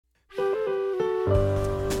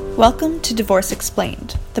Welcome to Divorce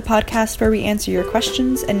Explained, the podcast where we answer your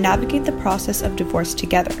questions and navigate the process of divorce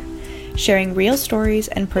together. Sharing real stories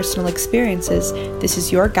and personal experiences, this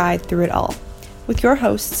is your guide through it all. With your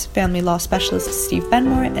hosts, family law specialist Steve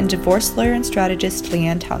Benmore and divorce lawyer and strategist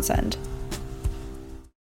Leanne Townsend.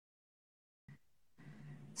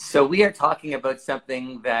 So we are talking about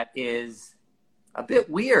something that is a bit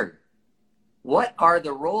weird. What are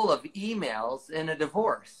the role of emails in a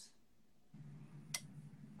divorce?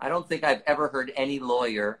 I don't think I've ever heard any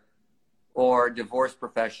lawyer or divorce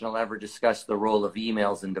professional ever discuss the role of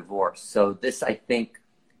emails in divorce. So this, I think,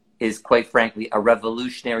 is quite frankly a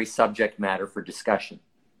revolutionary subject matter for discussion.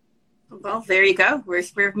 Well, there you go.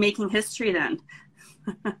 We're making history then.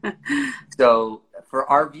 So for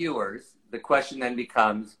our viewers, the question then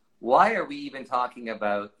becomes, why are we even talking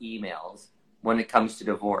about emails when it comes to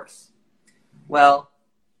divorce? Well,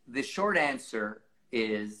 the short answer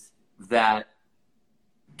is that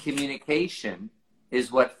communication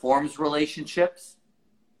is what forms relationships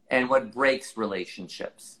and what breaks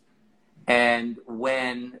relationships. And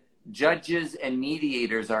when judges and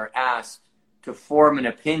mediators are asked to form an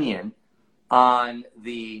opinion on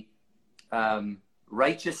the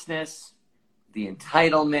righteousness, the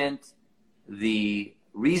entitlement, the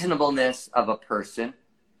reasonableness of a person,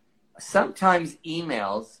 sometimes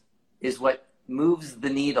emails is what moves the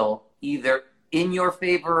needle either in your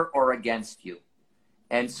favor or against you.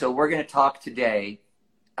 And so we're going to talk today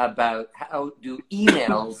about how do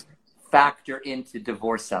emails factor into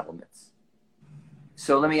divorce settlements.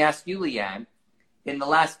 So let me ask you, Leanne, in the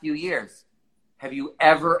last few years, have you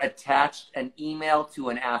ever attached an email to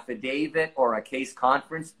an affidavit or a case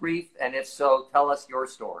conference brief? And if so, tell us your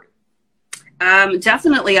story.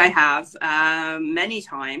 Definitely I have, many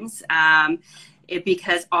times,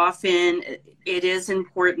 because often it is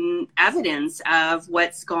important evidence of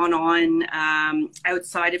what's gone on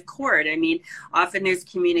outside of court. I mean, often there's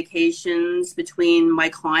communications between my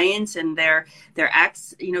client and their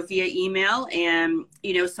ex, via email, and,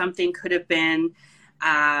 something could have been,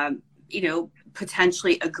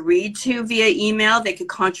 potentially agreed to via email. They could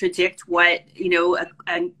contradict what,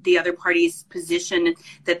 the other party's position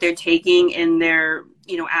that they're taking in their,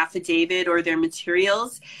 affidavit or their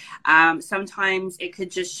materials. Sometimes it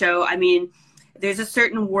could just show, there's a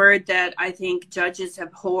certain word that I think judges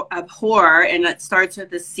abhor, and it starts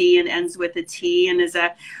with a C and ends with a T and is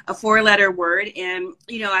a four-letter word. And,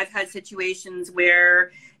 I've had situations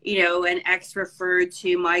where, an ex referred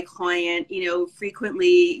to my client,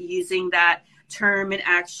 frequently using that term and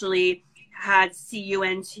actually had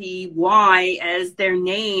CUNTY as their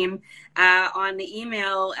name on the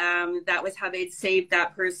email. That was how they'd saved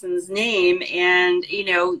that person's name. And,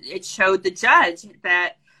 it showed the judge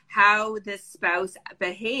that how this spouse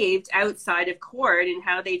behaved outside of court and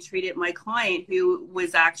how they treated my client, who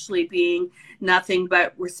was actually being nothing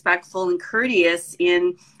but respectful and courteous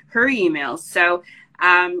in her emails. So,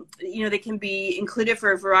 they can be included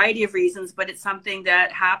for a variety of reasons, but it's something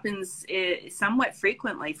that happens somewhat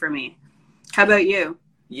frequently for me. How about you?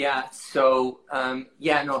 Yeah. So,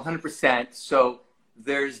 100%. So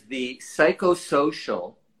there's the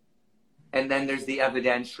psychosocial and then there's the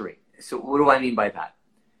evidentiary. So what do I mean by that?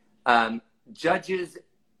 Judges,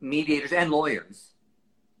 mediators, and lawyers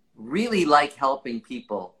really like helping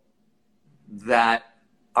people that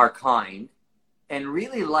are kind and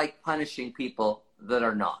really like punishing people that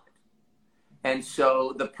are not. And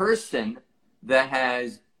so the person that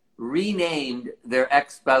has renamed their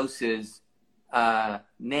ex-spouse's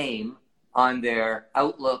name on their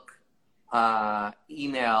Outlook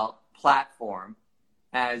email platform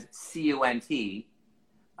as CUNT,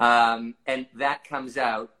 and that comes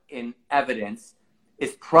out in evidence,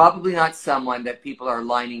 is probably not someone that people are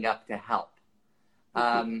lining up to help.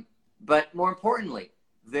 But more importantly,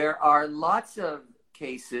 there are lots of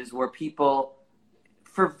cases where people,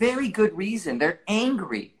 for very good reason, they're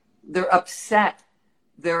angry, they're upset,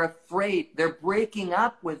 they're afraid, they're breaking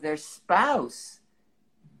up with their spouse,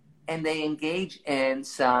 and they engage in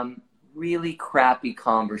some really crappy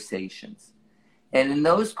conversations. And in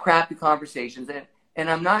those crappy conversations, and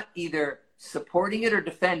I'm not either supporting it or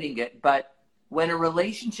defending it, but when a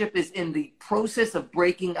relationship is in the process of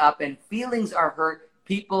breaking up and feelings are hurt,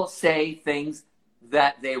 people say things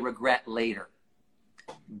that they regret later.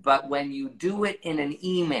 But when you do it in an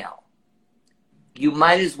email, you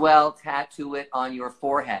might as well tattoo it on your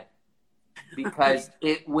forehead, because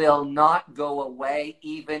it will not go away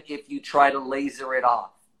even if you try to laser it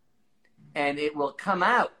off. And it will come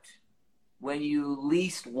out when you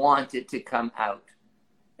least want it to come out.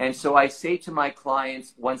 And so I say to my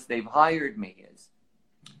clients once they've hired me is,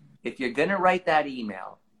 if you're going to write that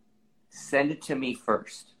email, send it to me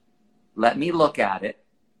first. let me look at it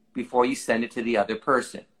before you send it to the other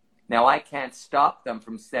person. Now, I can't stop them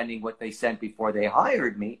from sending what they sent before they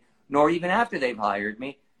hired me, nor even after they've hired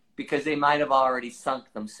me, because they might have already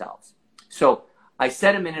sunk themselves. So I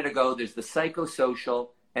said a minute ago, there's the psychosocial,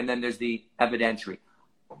 and then there's the evidentiary.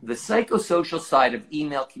 The psychosocial side of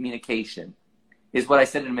email communication is what I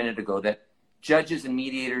said a minute ago, that judges and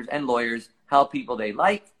mediators and lawyers help people they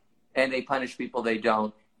like, and they punish people they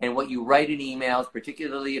don't. And what you write in emails,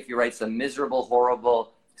 particularly if you write some miserable,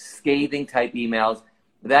 horrible, scathing type emails,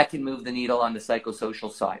 that can move the needle on the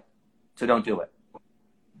psychosocial side. So don't do it.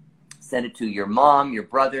 Send it to your mom, your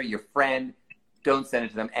brother, your friend. Don't send it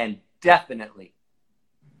to them. And definitely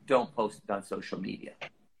don't post it on social media.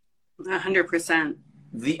 100%.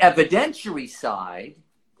 The evidentiary side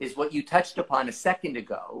is what you touched upon a second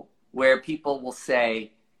ago, where people will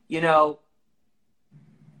say, you know,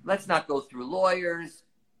 let's not go through lawyers.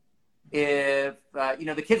 If, you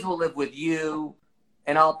know, the kids will live with you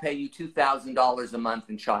and I'll pay you $2,000 a month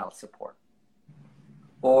in child support.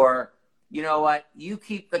 Or, you know what, you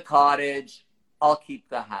keep the cottage, I'll keep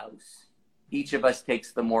the house. Each of us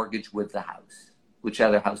takes the mortgage with the house,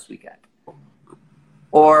 whichever house we get.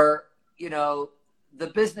 Or, you know, the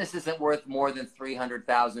business isn't worth more than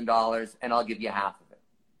 $300,000 and I'll give you half of it.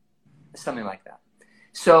 Something like that.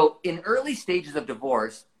 So in early stages of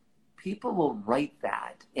divorce, people will write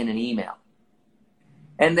that in an email.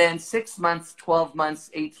 And then 6 months, 12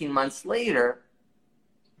 months, 18 months later,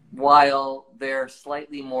 while they're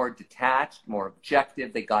slightly more detached, more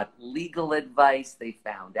objective, they got legal advice, they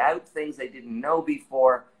found out things they didn't know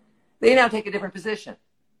before, they now take a different position.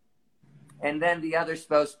 And then the other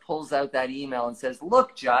spouse pulls out that email and says,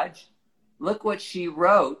 look, judge, look what she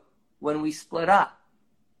wrote when we split up.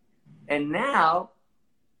 And now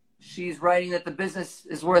she's writing that the business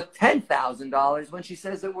is worth $10,000 when she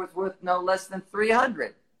says it was worth no less than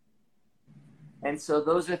 $300,000. And so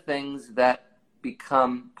those are things that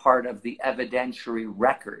become part of the evidentiary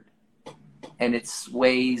record. And it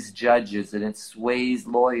sways judges and it sways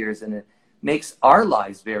lawyers, and it makes our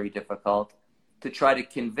lives very difficult to try to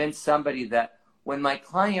convince somebody that when my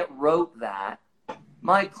client wrote that,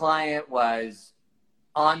 my client was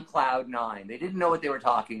on cloud nine. They didn't know what they were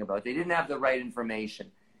talking about. They didn't have the right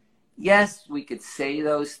information. Yes, we could say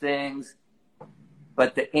those things,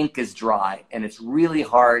 but the ink is dry and it's really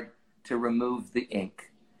hard to remove the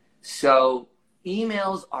ink. So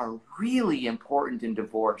emails are really important in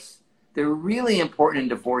divorce. They're really important in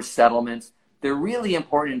divorce settlements. They're really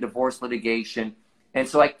important in divorce litigation. And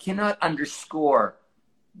so I cannot underscore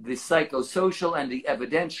the psychosocial and the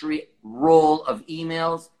evidentiary role of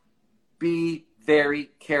emails. Be very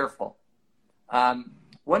careful.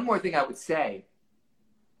 One more thing I would say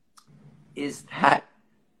is that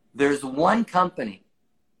there's one company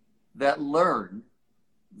that learned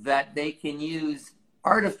that they can use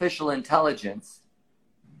artificial intelligence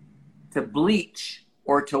to bleach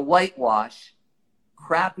or to whitewash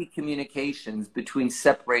crappy communications between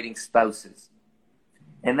separating spouses.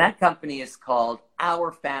 And that company is called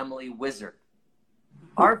Our Family Wizard.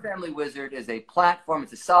 Our Family Wizard is a platform.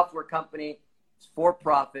 It's a software company. It's for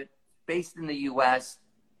profit, based in the US,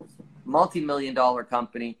 multi-million-dollar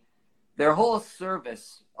company. Their whole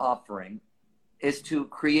service offering is to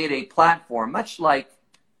create a platform, much like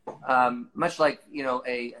you know,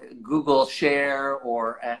 a Google Share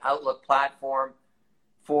or an Outlook platform,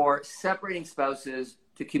 for separating spouses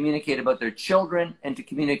to communicate about their children and to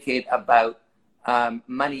communicate about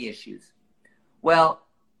money issues. Well,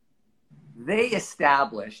 they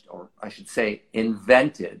established, or I should say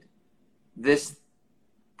invented, this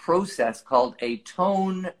process called a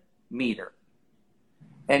tone meter.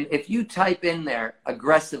 And if you type in there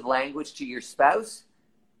aggressive language to your spouse,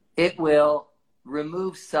 it will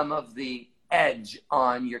remove some of the edge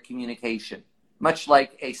on your communication, much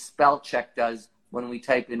like a spell check does when we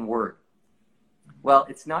type in Word. Well,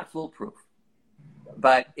 it's not foolproof,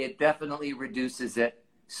 but it definitely reduces it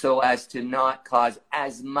so as to not cause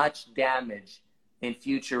as much damage in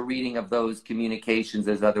future reading of those communications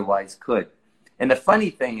as otherwise could. And the funny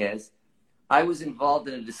thing is, I was involved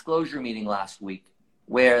in a disclosure meeting last week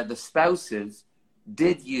where the spouses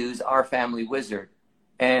did use Our Family Wizard,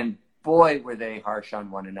 and boy, were they harsh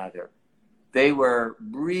on one another. They were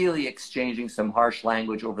really exchanging some harsh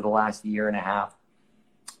language over the last year and a half.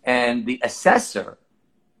 And the assessor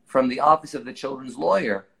from the Office of the Children's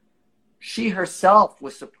Lawyer, she herself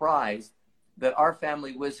was surprised that Our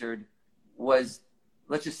Family Wizard was,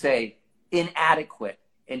 let's just say, inadequate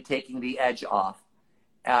in taking the edge off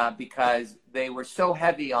because they were so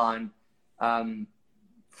heavy on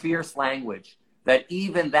fierce language that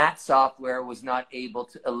even that software was not able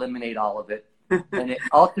to eliminate all of it. And it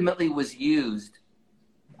ultimately was used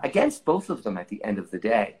against both of them at the end of the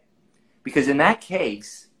day. Because in that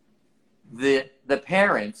case, the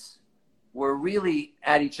parents were really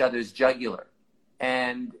at each other's jugular.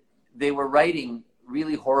 And they were writing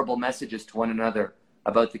really horrible messages to one another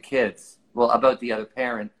about the kids, well, about the other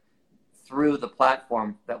parent, through the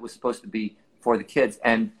platform that was supposed to be for the kids.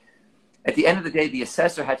 And at the end of the day, the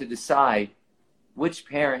assessor had to decide which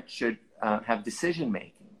parent should have decision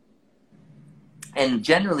making. And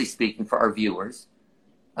generally speaking, for our viewers,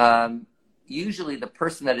 usually the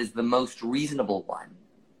person that is the most reasonable one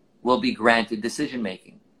will be granted decision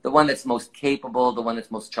making. The one that's most capable, the one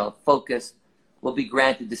that's most child focused, will be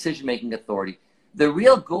granted decision making authority. The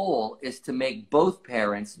real goal is to make both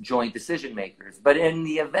parents joint decision makers. But in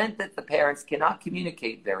the event that the parents cannot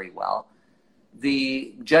communicate very well,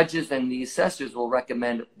 the judges and the assessors will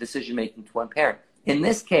recommend decision making to one parent. In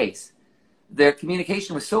this case, their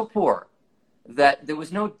communication was so poor that there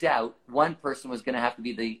was no doubt one person was going to have to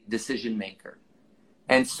be the decision maker.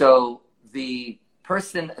 And so the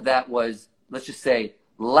person that was, let's just say,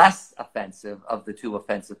 less offensive of the two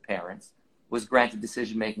offensive parents was granted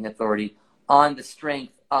decision making authority on the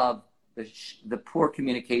strength of the poor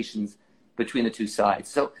communications between the two sides.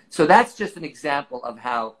 So that's just an example of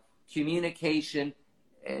how communication,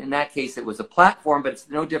 in that case it was a platform, but it's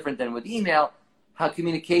no different than with email, how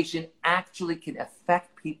communication actually can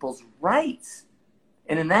affect people's rights.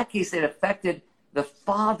 And in that case, it affected the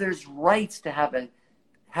father's rights to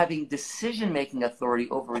having decision-making authority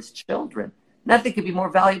over his children. Nothing could be more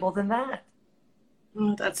valuable than that.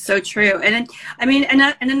 Oh, that's so true. And I mean,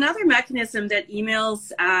 and another mechanism that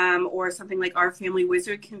emails or something like Our Family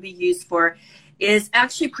Wizard can be used for is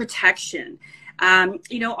actually protection.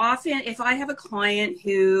 Often if I have a client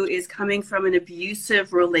who is coming from an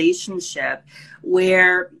abusive relationship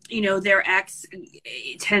where, their ex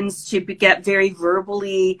tends to get very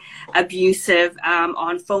verbally abusive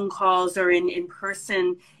on phone calls or in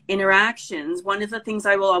person interactions, one of the things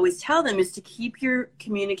I will always tell them is to keep your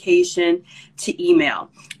communication to email.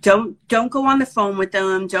 Don't go on the phone with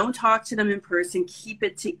them. Don't talk to them in person. Keep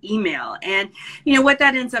it to email. And what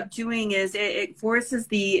that ends up doing is it forces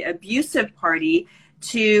the abusive party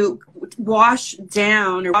to wash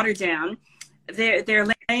down or water down their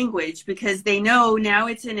language, because they know now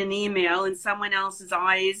it's in an email and someone else's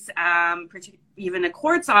eyes, even a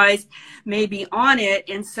court's eyes, may be on it.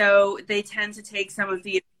 And so they tend to take some of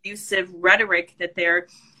the abusive rhetoric that they're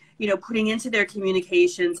putting into their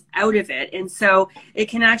communications out of it. And so it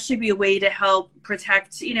can actually be a way to help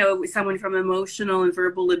protect someone from emotional and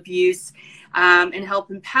verbal abuse, and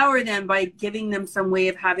help empower them by giving them some way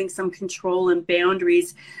of having some control and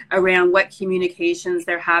boundaries around what communications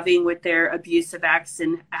they're having with their abusive ex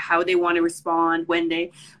and how they want to respond, when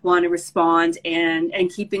they want to respond, and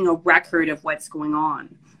keeping a record of what's going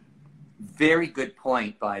on. Very good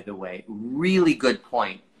point, by the way. Really good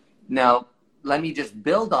point. Now, let me just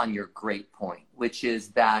build on your great point, which is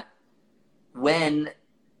that when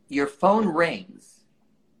your phone rings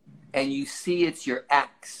and you see it's your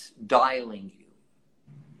ex dialing you,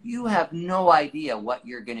 you have no idea what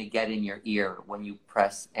you're going to get in your ear when you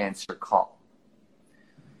press answer call.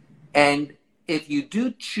 And if you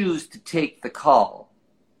do choose to take the call,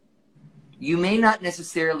 you may not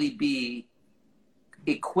necessarily be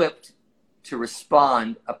equipped to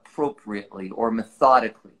respond appropriately or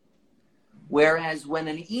methodically. Whereas when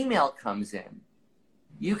an email comes in,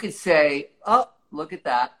 you could say, oh, look at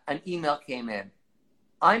that, an email came in.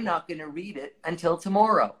 I'm not going to read it until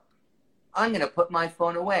tomorrow. I'm going to put my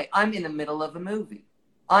phone away. I'm in the middle of a movie.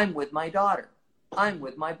 I'm with my daughter. I'm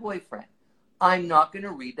with my boyfriend. I'm not going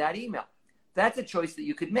to read that email. That's a choice that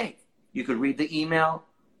you could make. You could read the email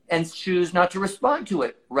and choose not to respond to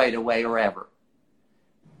it right away or ever.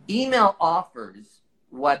 Email offers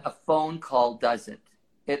what a phone call doesn't.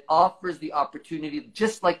 It offers the opportunity,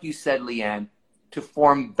 just like you said, Leanne, to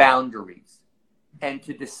form boundaries and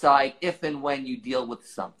to decide if and when you deal with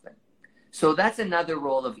something. So that's another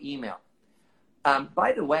role of email.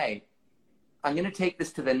 By the way, I'm going to take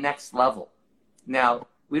this to the next level. Now,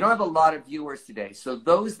 we don't have a lot of viewers today, so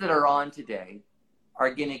those that are on today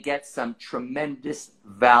are going to get some tremendous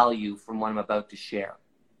value from what I'm about to share.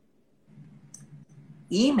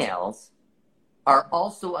 Emails are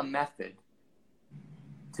also a method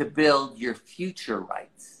to build your future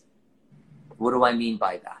rights. What do I mean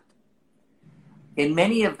by that? In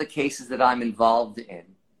many of the cases that I'm involved in,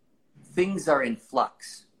 things are in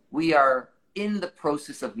flux. We are in the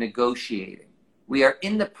process of negotiating. We are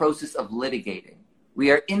in the process of litigating.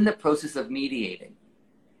 We are in the process of mediating.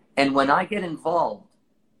 And when I get involved,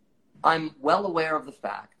 I'm well aware of the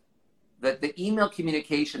fact that the email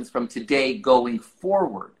communications from today going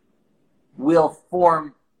forward will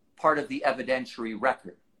form part of the evidentiary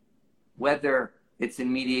record, whether it's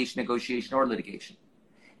in mediation, negotiation, or litigation.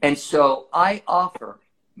 And so I offer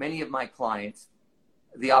many of my clients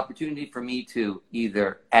the opportunity for me to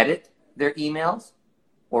either edit their emails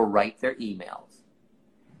or write their emails.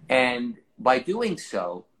 And by doing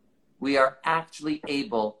so, we are actually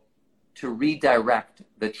able to redirect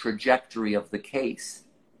the trajectory of the case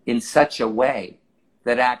in such a way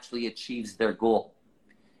that actually achieves their goal.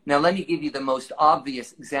 Now, let me give you the most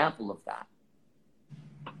obvious example of that.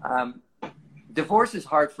 Divorce is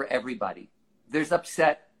hard for everybody. There's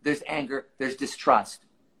upset, there's anger, there's distrust.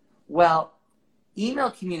 Well, email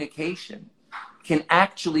communication can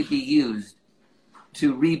actually be used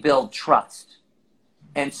to rebuild trust.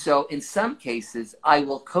 And so in some cases, I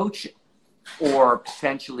will coach or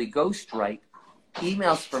potentially ghostwrite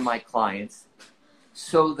emails for my clients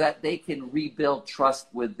so that they can rebuild trust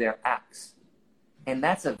with their ex. And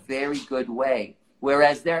that's a very good way.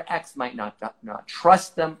 Whereas their ex might not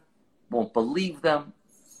trust them, won't believe them,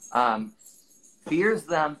 fears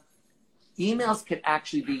them. Emails can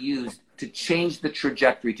actually be used to change the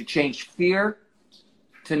trajectory, to change fear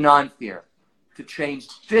to non-fear, to change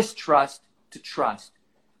distrust to trust,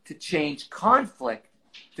 to change conflict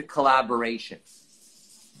to collaboration.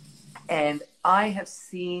 And I have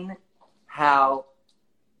seen how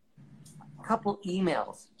a couple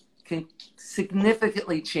emails can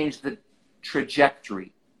significantly change the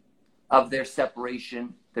trajectory of their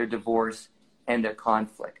separation, their divorce, and their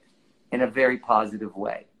conflict in a very positive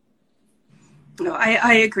way. No,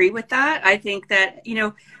 I agree with that. I think that,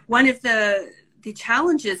 one of the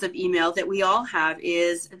challenges of email that we all have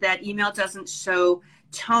is that email doesn't show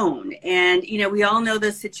tone. And, we all know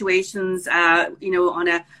the situations, on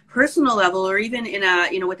a personal level or even in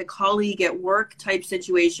a, with a colleague at work type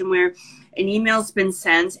situation where an email's been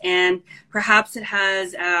sent and perhaps it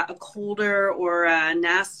has a colder or a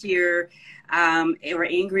nastier or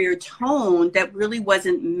angrier tone that really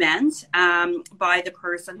wasn't meant by the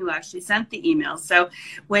person who actually sent the email. So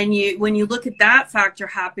when you look at that factor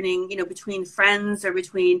happening, between friends or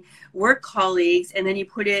between work colleagues, and then you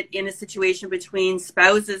put it in a situation between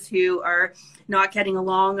spouses who are not getting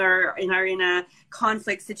along or are in a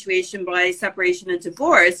conflict situation by separation and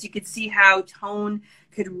divorce, you could see how tone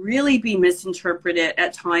could really be misinterpreted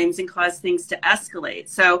at times and cause things to escalate.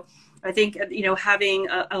 So I think, having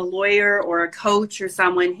a lawyer or a coach or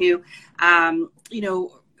someone who,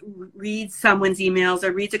 reads someone's emails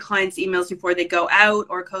or reads a client's emails before they go out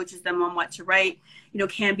or coaches them on what to write,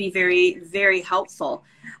 can be very, very helpful.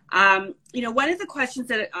 One of the questions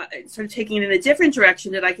that sort of taking it in a different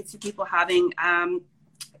direction that I could see people having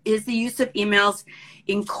is the use of emails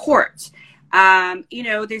in court.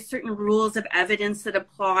 There's certain rules of evidence that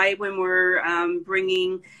apply when we're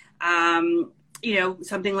bringing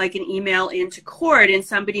something like an email into court, and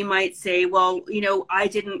somebody might say, well,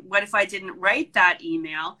 what if I didn't write that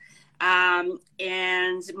email?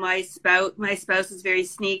 And my spouse is very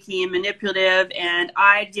sneaky and manipulative, and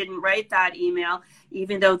I didn't write that email,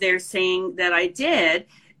 even though they're saying that I did.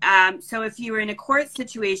 So if you were in a court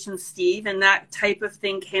situation, Steve, and that type of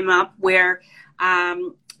thing came up where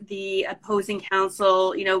the opposing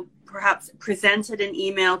counsel, perhaps presented an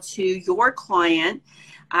email to your client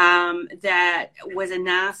that was a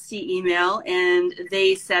nasty email and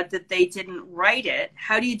they said that they didn't write it.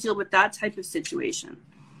 How do you deal with that type of situation?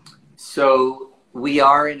 So we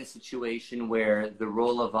are in a situation where the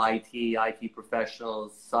role of IT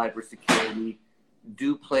professionals, cybersecurity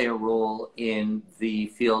do play a role in the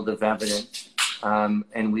field of evidence.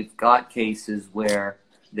 And we've got cases where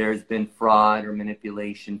there's been fraud or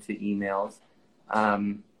manipulation to emails.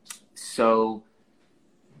 So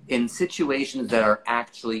in situations that are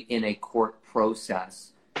actually in a court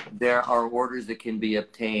process, there are orders that can be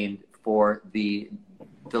obtained for the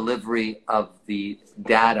delivery of the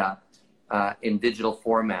data in digital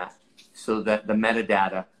format so that the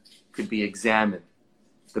metadata could be examined.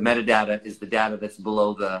 The metadata is the data that's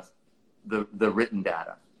below the written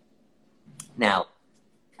data. Now,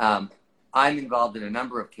 I'm involved in a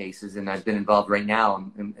number of cases, and I've been involved right now.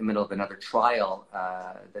 I'm in the middle of another trial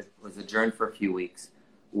that was adjourned for a few weeks,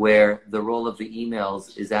 where the role of the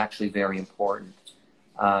emails is actually very important.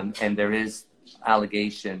 And there is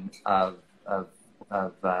allegation of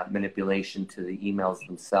manipulation to the emails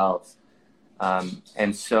themselves.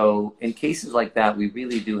 And so in cases like that, we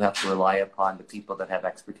really do have to rely upon the people that have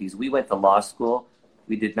expertise. We went to law school.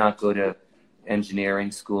 We did not go to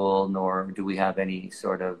engineering school, nor do we have any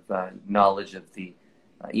sort of knowledge of the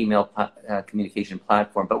email communication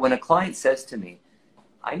platform. But when a client says to me,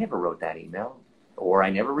 I never wrote that email, or I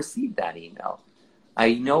never received that email.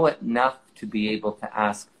 I know enough to be able to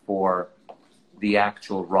ask for the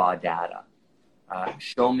actual raw data.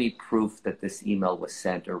 Show me proof that this email was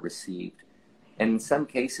sent or received. And in some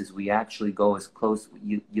cases, we actually go as close.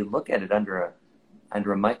 You look at it under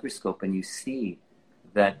a microscope, and you see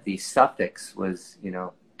that the suffix was,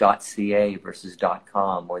 .ca versus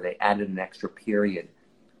 .com, or they added an extra period,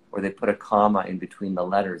 or they put a comma in between the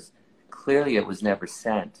letters. Clearly, it was never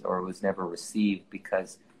sent or it was never received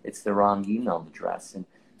because it's the wrong email address. And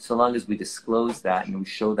so long as we disclose that and we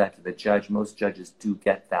show that to the judge, most judges do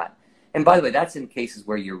get that. And by the way, that's in cases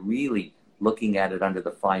where you're really looking at it under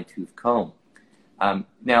the fine-tooth comb.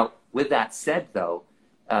 Now, with that said, though,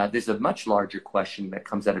 there's a much larger question that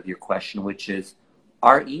comes out of your question, which is,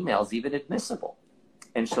 are emails even admissible?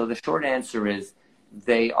 And so the short answer is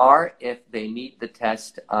they are if they meet the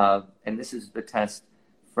test of, and this is the test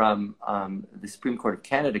from the Supreme Court of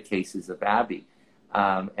Canada cases of Abbey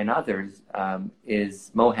and others,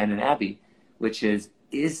 is Mohan and Abbey, which is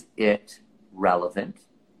it relevant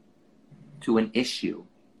to an issue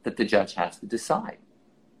that the judge has to decide?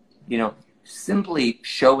 Simply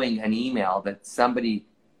showing an email that somebody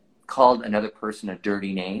called another person a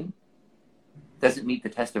dirty name doesn't meet the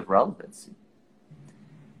test of relevancy.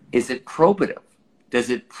 Is it probative? Does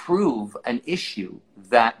it prove an issue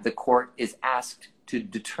that the court is asked to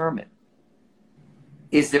determine?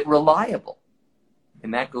 Is it reliable?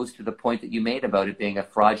 And that goes to the point that you made about it being a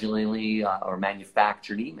fraudulently or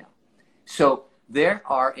manufactured email. So there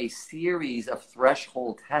are a series of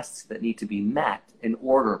threshold tests that need to be met in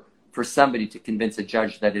order for somebody to convince a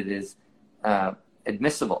judge that it is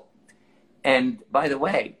admissible. And by the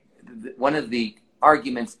way, one of the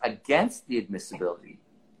arguments against the admissibility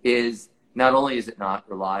is not only is it not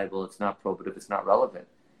reliable, it's not probative, it's not relevant.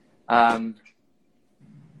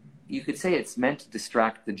 You could say it's meant to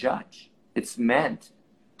distract the judge. It's meant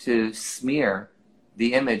to smear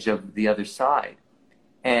the image of the other side.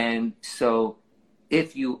 And so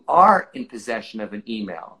if you are in possession of an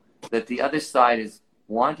email that the other side is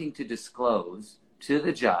wanting to disclose to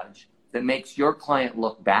the judge that makes your client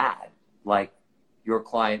look bad, like your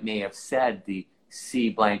client may have said the C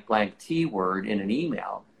blank blank T word in an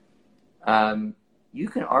email, you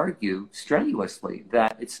can argue strenuously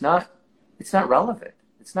that it's not relevant.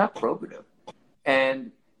 It's not probative.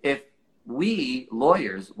 And if we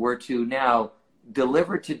lawyers were to now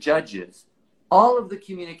deliver to judges all of the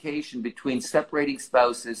communication between separating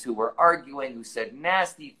spouses who were arguing, who said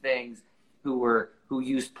nasty things, who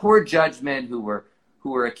used poor judgment, who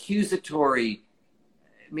were accusatory,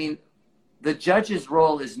 I mean, the judge's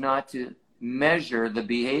role is not to measure the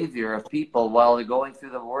behavior of people while they're going through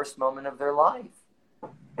the worst moment of their life.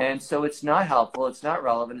 And so it's not helpful, it's not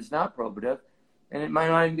relevant, it's not probative, and it might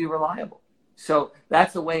not even be reliable. So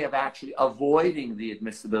that's a way of actually avoiding the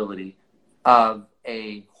admissibility of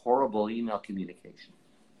a horrible email communication.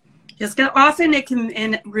 Yes, often it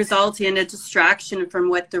can result in a distraction from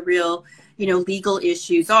what the real, legal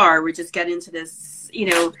issues are. We're just getting into this,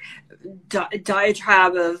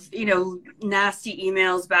 diatribe of, nasty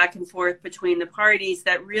emails back and forth between the parties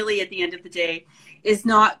that really, at the end of the day, is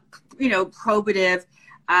not, probative,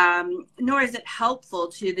 nor is it helpful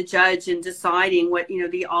to the judge in deciding what,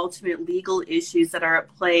 the ultimate legal issues that are at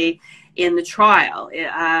play in the trial.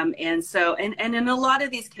 And so, and in a lot of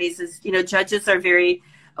these cases, judges are very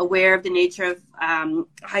aware of the nature of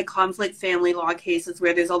high conflict family law cases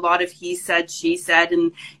where there's a lot of he said, she said,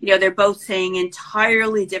 and, they're both saying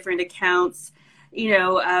entirely different accounts,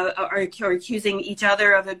 are accusing each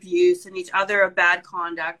other of abuse and each other of bad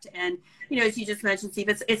conduct. And, as you just mentioned, Steve,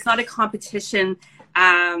 it's not a competition,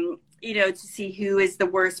 to see who is the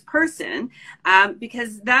worst person,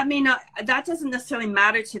 because that doesn't necessarily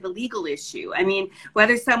matter to the legal issue. I mean,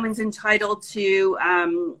 whether someone's entitled to,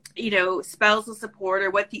 spousal support or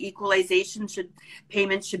what the equalization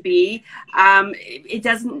payment should be, it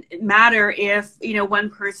doesn't matter if, one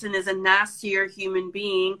person is a nastier human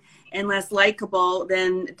being and less likable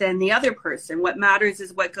than the other person. What matters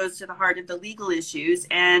is what goes to the heart of the legal issues,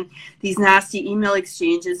 and these nasty email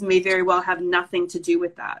exchanges may very well have nothing to do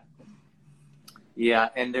with that. Yeah,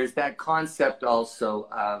 and there's that concept also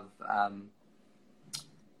of,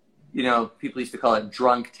 people used to call it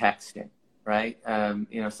drunk texting, right?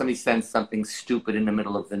 Somebody sends something stupid in the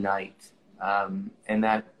middle of the night, and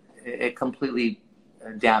that it completely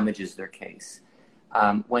damages their case.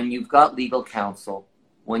 When you've got legal counsel,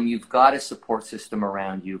 when you've got a support system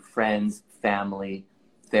around you, friends, family,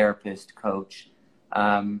 therapist, coach,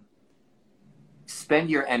 spend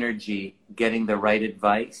your energy getting the right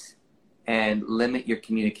advice and limit your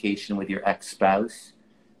communication with your ex-spouse,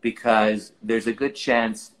 because there's a good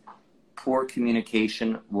chance poor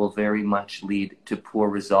communication will very much lead to poor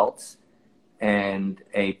results and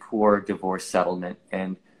a poor divorce settlement.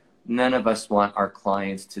 And none of us want our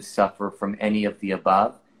clients to suffer from any of the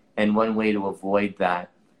above. And one way to avoid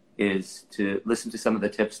that is to listen to some of the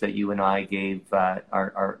tips that you and I gave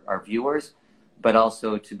our viewers, but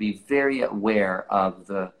also to be very aware of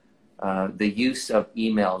the use of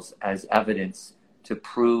emails as evidence to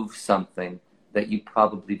prove something that you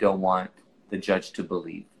probably don't want the judge to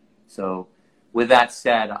believe. So with that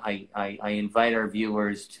said, I invite our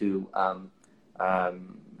viewers to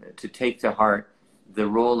take to heart the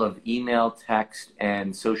role of email, text,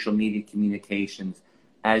 and social media communications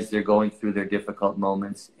as they're going through their difficult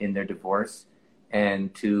moments in their divorce,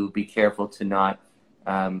 and to be careful to not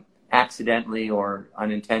accidentally or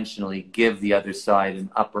unintentionally give the other side an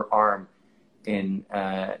upper arm in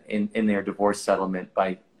their divorce settlement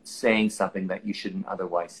by saying something that you shouldn't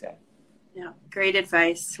otherwise say. Yeah, great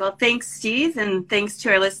advice. Well, thanks, Steve, and thanks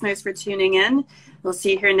to our listeners for tuning in. We'll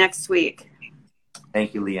see you here next week.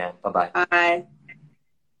 Thank you, Leanne. Bye-bye. Bye.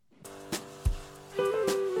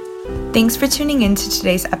 Thanks for tuning in to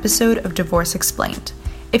today's episode of Divorce Explained.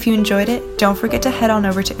 If you enjoyed it, don't forget to head on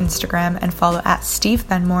over to Instagram and follow at Steve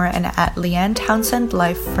Benmore and at Leanne Townsend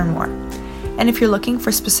Life for more. And if you're looking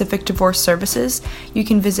for specific divorce services, you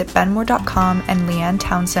can visit benmore.com and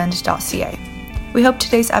leannetownsend.ca. We hope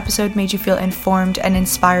today's episode made you feel informed and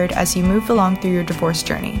inspired as you move along through your divorce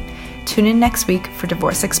journey. Tune in next week for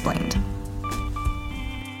Divorce Explained.